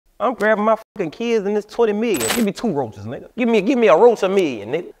I'm grabbing my fucking kids and this 20 million. Give me 2 roaches, nigga. Give me a roach a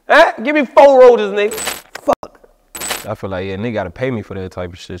million, nigga. Huh? Give me 4 roaches, nigga. Fuck. I feel like, yeah, nigga gotta pay me for that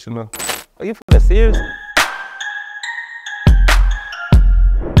type of shit, you know? Are you fucking serious?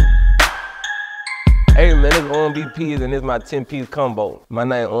 Hey man, it's OMB PEEZY and this is my 10-piece combo. My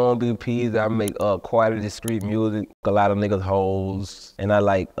name OMB PEEZY. I make quality street music, a lot of niggas hoes, and I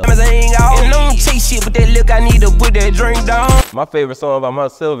like my favorite song by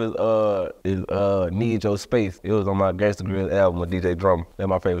myself is Need Your Space. It was on my Gangsta Grill album with DJ Drummer. That's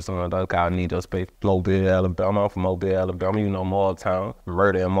my favorite song. That's called Need Your Space. Mobile, Alabama. I'm from Mobile, Alabama. You know, Moretown,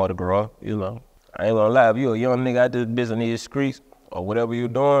 Murder and Mardi Gras. You know, I ain't gonna lie. If you a young nigga out this bitch in these streets, or whatever you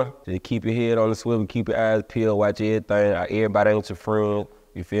doing, just keep your head on the swivel, keep your eyes peeled, watch everything. Everybody ain't your friend,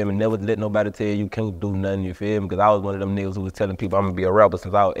 you feel me? Never let nobody tell you can't do nothing, you feel me? Because I was one of them niggas who was telling people I'm gonna be a rapper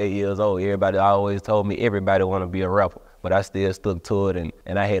since I was 8 years old. Everybody always told me everybody wanna be a rapper, but I still stuck to it,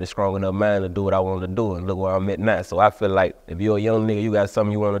 and I had a strong enough mind to do what I wanted to do, and look where I'm at now. So I feel like if you're a young nigga, you got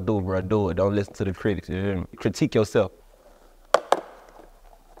something you wanna do, bro, do it. Don't listen to the critics, you hear me? Critique yourself.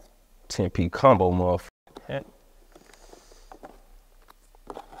 10-piece combo, motherfucker.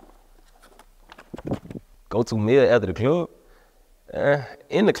 Go to meal after the club.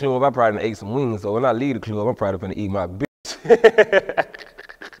 In the club, I probably ate some wings. So when I leave the club, I'm probably gonna eat my bitch.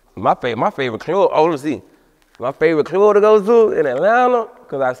 my favorite club. Oh, let's see. My favorite club to go to in Atlanta,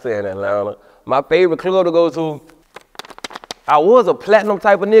 cause I stay in Atlanta. My favorite club to go to. I was a platinum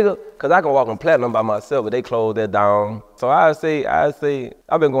type of nigga, cause I can walk on platinum by myself, but they closed that down. So I say, I've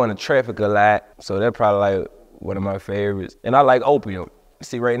been going to Traffic a lot, so they're probably like one of my favorites. And I like Opium.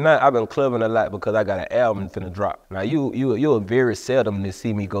 See, right now, I've been clubbing a lot because I got an album finna drop. Now, you're very seldom to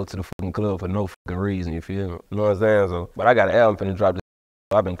see me go to the fucking club for no fucking reason, you feel me? You know what I'm saying? So, but I got an album finna drop.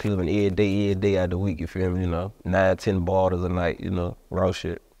 I've been clubbing every day out of the week, you feel me? You know, 9, 10 bottles a night, you know, raw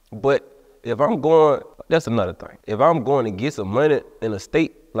shit. But if I'm going, that's another thing. If I'm going to get some money in a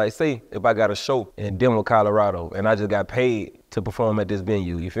state, like say, if I got a show in Denver, Colorado, and I just got paid to perform at this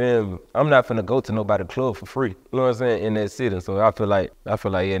venue, you feel me? I'm not finna go to nobody club for free. You know what I'm saying? In that city. So I feel like, yeah,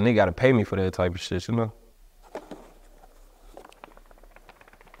 nigga gotta pay me for that type of shit, you know?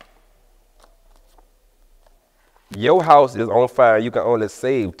 Your house is on fire. You can only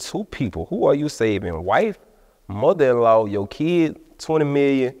save 2 people. Who are you saving? Wife, mother-in-law, your kid, 20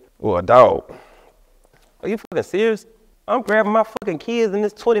 million, or a dog? Are you fucking serious? I'm grabbing my fucking kids and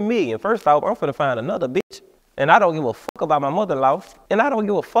this 20 million. First off, I'm finna find another bitch. And I don't give a fuck about my mother-in-law. And I don't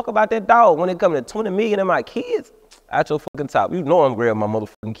give a fuck about that dog when it comes to 20 million and my kids. Out your fucking top. You know I'm grabbing my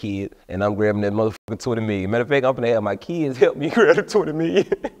motherfucking kid and I'm grabbing that motherfucking 20 million. Matter of fact, I'm finna have my kids help me grab the 20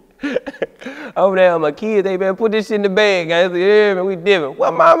 million. I'm finna have my kids, they better put this shit in the bag, guys. Yeah, man, we different.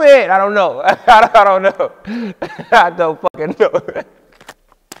 What mama at? I don't know. I don't know. I don't fucking know.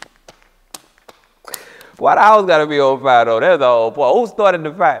 Why the house gotta be on fire though? That's the whole point. Who started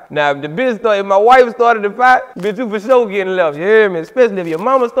the fire? Now if the bitch started, if my wife started the fire, bitch, you for sure getting left. You hear me? Especially if your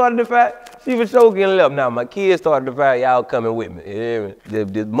mama started the fire, she for sure getting left. Now my kids started the fire, y'all coming with me. You hear me?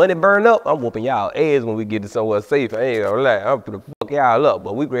 If this money burn up, I'm whooping y'all ass when we get to somewhere safe. I ain't gonna lie. I'm gonna fuck y'all up.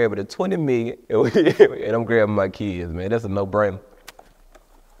 But we grabbing the 20 million and I'm grabbing my kids, man. That's a no-brainer.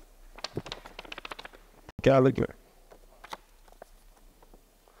 Y'all look good.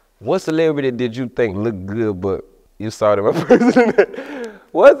 What celebrity did you think looked good but you saw them in person?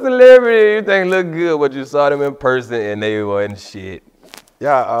 What celebrity you think looked good but you saw them in person and they wasn't shit?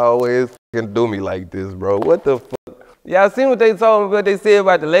 Y'all always fucking do me like this, bro. What the fuck? Y'all seen what they told me, what they said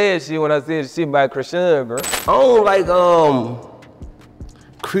about the last shit when I said shit about Krishan, bro? I don't like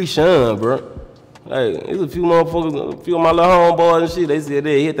Krishan, bro. Like, there's a few motherfuckers, a few of my little homeboys and shit, they said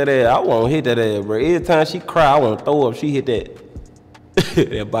they hit that ass. I won't hit that ass, bro. Every time she cry, I want to throw up. She hit that.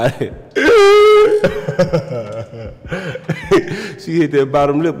 That body. She hit that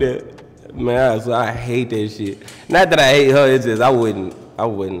bottom lip that, man, so I hate that shit. Not that I hate her, it's just I wouldn't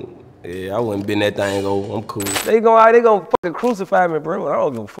bend that thing over. I'm cool. They gonna fucking crucify me, bro. I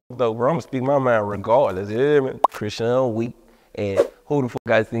don't give a fuck though, bro. I'm gonna speak my mind regardless, you hear me? Krishan weak, and who the fuck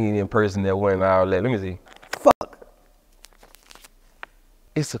I seen in person that went all that? Let me see. Fuck.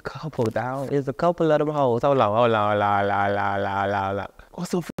 It's a couple, dog. It's a couple of them hoes. Hold on.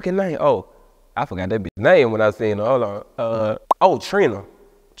 What's her fucking name? Oh, I forgot that bitch name when I seen her. Hold on. Oh, Trina.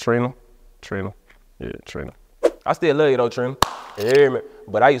 Yeah, Trina. I still love you though, Trina. You hear me?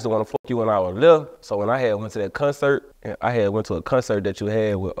 But I used to want to fuck you when I was little. So when I had went to that concert, I had went to a concert that you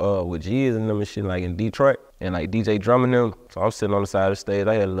had with G's and them and shit like in Detroit and like DJ drumming them. So I'm sitting on the side of the stage.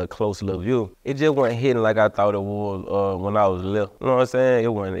 I had a little close little view. It just wasn't hitting like I thought it was when I was little. You know what I'm saying? It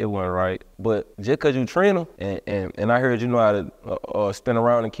wasn't right. But just cause you train them and I heard you know how to spin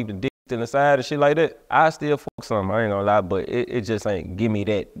around and keep the dick in the side and shit like that, I still fuck something. I ain't gonna lie, but it just ain't give me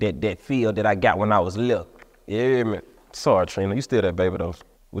that feel that I got when I was little. You hear me? Sorry, Trina, you still that baby though.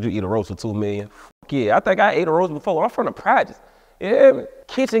 Would you eat a roast for $2 million? Yeah, I think I ate a roast before. I'm from the projects. Yeah,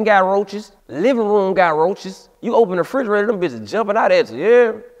 kitchen got roaches, living room got roaches. You open the refrigerator, them bitches jumping out at you.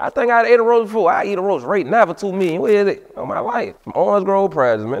 Yeah, I think I ate a roast before. I eat a roast right now for $2 million. Where is it? On my life. From Orange Grove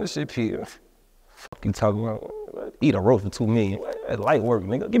Projects, man. This shit pure. Fuck you talking about? Eat a roast for $2 million. That's light work,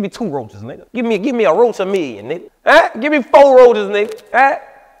 nigga. Give me 2 roaches, nigga. Give me a roach $1 million, nigga. Huh? Give me 4 roaches, nigga. Huh?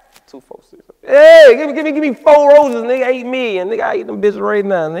 2, 4, 6. Hey, give me 4 roses, nigga, 8 million. Nigga, I eat them bitches right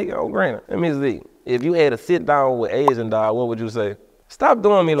now, nigga. Oh, granted. Let me see. If you had to sit down with Asian dog, what would you say? Stop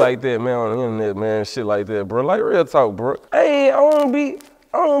doing me like that, man, on the internet, man. Shit like that, bro. Like, real talk, bro. Hey, I don't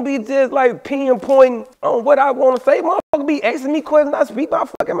be just like pinpointing on what I want to say. Motherfucker be asking me questions, I speak my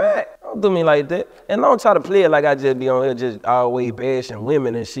fucking mind. Don't do me like that. And don't try to play it like I just be on here just always bashing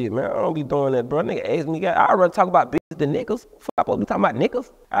women and shit, man. I don't be doing that, bro. Nigga ask me, I rather talk about bitches than niggas. Fuck, I be talking about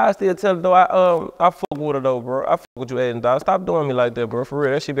niggas. I still tell her though, I fuck with her though, bro. I fuck with you, Aiden, dog. Stop doing me like that, bro. For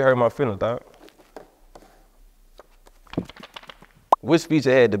real, that shit be hurting my feelings, dog. Which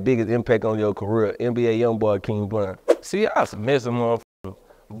feature had the biggest impact on your career? NBA YoungBoy, King Blunt. See, I was messing motherfucker.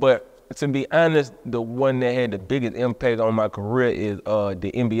 But to be honest, the one that had the biggest impact on my career is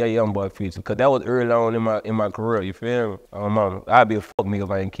the NBA YoungBoy feature, cause that was early on in my career. You feel me? I'd be a fuck nigga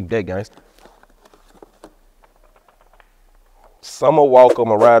if I didn't keep that gangster. Summer Walker,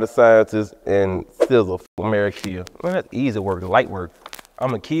 Mariah the Scientist, and SZA for Mary Kill. Man, that's easy work, light work.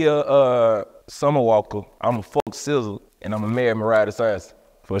 I'ma kill Summer Walker. I'ma fuck SZA, and I'ma marry Mariah the Scientist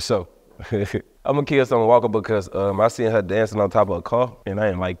for sure. I'ma kill Summer Walker because I seen her dancing on top of a car, and I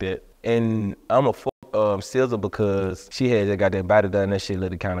ain't like that. And I'ma fuck SZA because she had just got that body done. That shit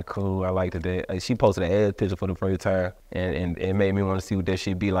looked kind of cool. I liked it. That she posted an ass picture for the first time, and it made me want to see what that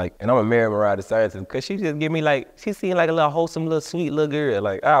shit be like. And I'ma marry Mariah the Scientist because she just give me like, she seemed like a little wholesome, little sweet little girl.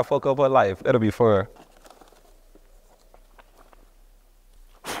 Like, I'll fuck up her life. That'll be fun.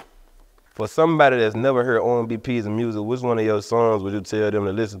 For somebody that's never heard OMB PEEZY music, which one of your songs would you tell them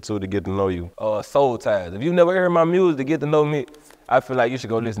to listen to get to know you? Soul Ties. If you never heard my music to get to know me, I feel like you should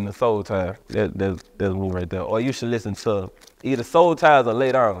go listen to Soul Ties. That's me right there. Or you should listen to either Soul Ties or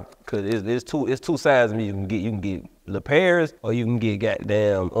Lay Down, cause it's two sides of me you can get. You can get Le Paris, or you can get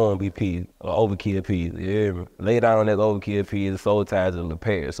goddamn OMB PEEZY or Overkill PEEZY. You hear me? Lay Down, that's Overkill PEEZY, Soul Ties, and Le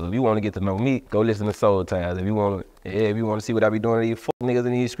Paris. So if you want to get to know me, go listen to Soul Ties. If you want to see what I be doing to these fuck niggas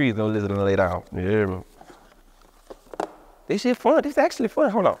in these streets, go listen to Lay Down. You hear me? This shit fun. This actually fun.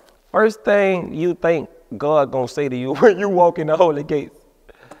 Hold on. First thing you think God gonna say to you when you walk in the holy gates.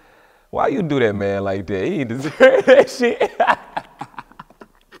 Why you do that, man, like that? He deserve that shit.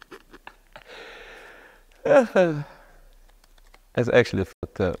 That's actually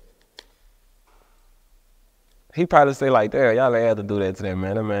fucked up. He probably say like, damn, y'all ain't have to do that to that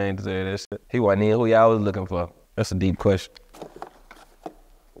man. That man ain't deserve that shit. He wasn't in who y'all was looking for. That's a deep question.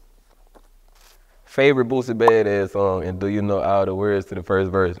 Favorite Boosie Badass song, and do you know all the words to the first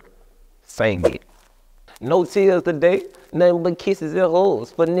verse? Sing it. No tears today, nothing but kisses and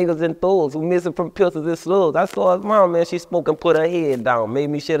hugs for niggas and thugs who missing from pistols and slugs. I saw his mom, man, she spoke and put her head down, made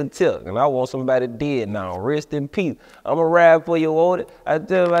me shed a tear, and I want somebody dead now. Rest in peace. I'ma ride for you, order. I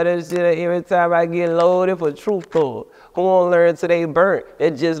tell about that shit every time I get loaded for truth thug. Who won't learn till they burn?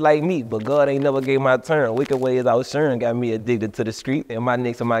 It's just like me, but God ain't never gave my turn. Wicked ways outsharing got me addicted to the street, and my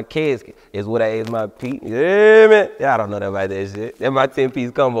next to my casket is what I ate my peak. Yeah, man. Yeah, I don't know that about that shit. That's my 10-piece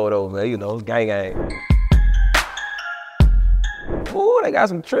combo though, man. You know, gang gang. Ooh, they got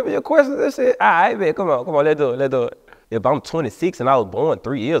some trivia questions and shit. All right, man, come on, let's do it. If I'm 26 and I was born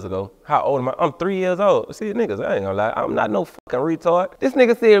 3 years ago, how old am I? I'm 3 years old. See, niggas, I ain't gonna lie, I'm not no fucking retard. This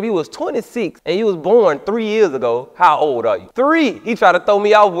nigga said if he was 26 and you was born 3 years ago, how old are you? 3. He tried to throw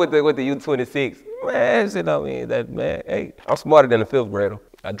me off with the you 26. Man, shit don't mean that, man. Hey, I'm smarter than a 5th grader.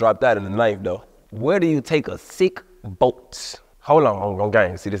 I dropped out in the 9th though. Where do you take a sick boat? Hold on,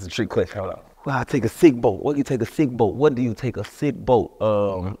 gang. See, this is a trick question. Hold on. Well, I take a sick boat. What do you take a sick boat? What do you take a sick boat?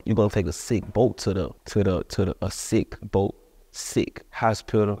 You're gonna take a sick boat to a sick boat. Sick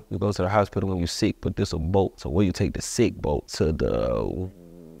hospital. You go to the hospital when you're sick, but this a boat. So where you take the sick boat to the?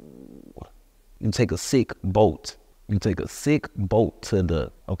 You take a sick boat. You take a sick boat to the,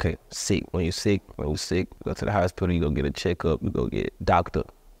 okay, sick. When you're sick, go to the hospital, you go get a checkup, you go get doctor.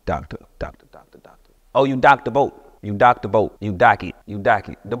 Oh, you dock the boat. You dock the boat. You dock it.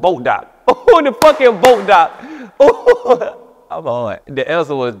 The boat dock. Oh, the fucking boat dock. Oh, I'm on. The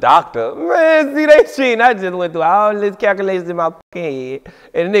answer was doctor. Man, see that shit. I just went through all this calculations in my fucking head.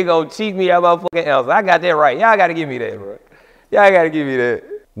 And the nigga gonna cheat me out my fucking answer. I got that right. Y'all gotta give me that, bro. Y'all gotta give me that.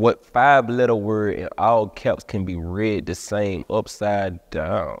 What 5-letter word in all caps can be read the same upside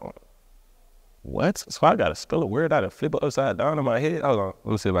down? What? So I gotta spell a word out and flip it upside down in my head? Hold on.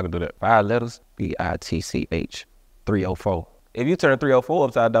 Let me see if I can do that. 5 letters. B-I-T-C-H. 304. If you turn 304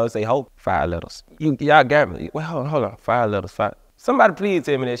 upside down and say hope, 5 letters. Y'all got me. Well, hold on. 5 letters. 5. Somebody please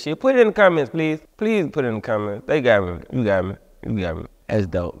tell me that shit. Put it in the comments, please. Please put it in the comments. They got me. You got me. That's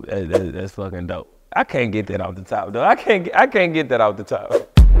dope. That's fucking dope. I can't get that off the top, though. I can't get that off the top.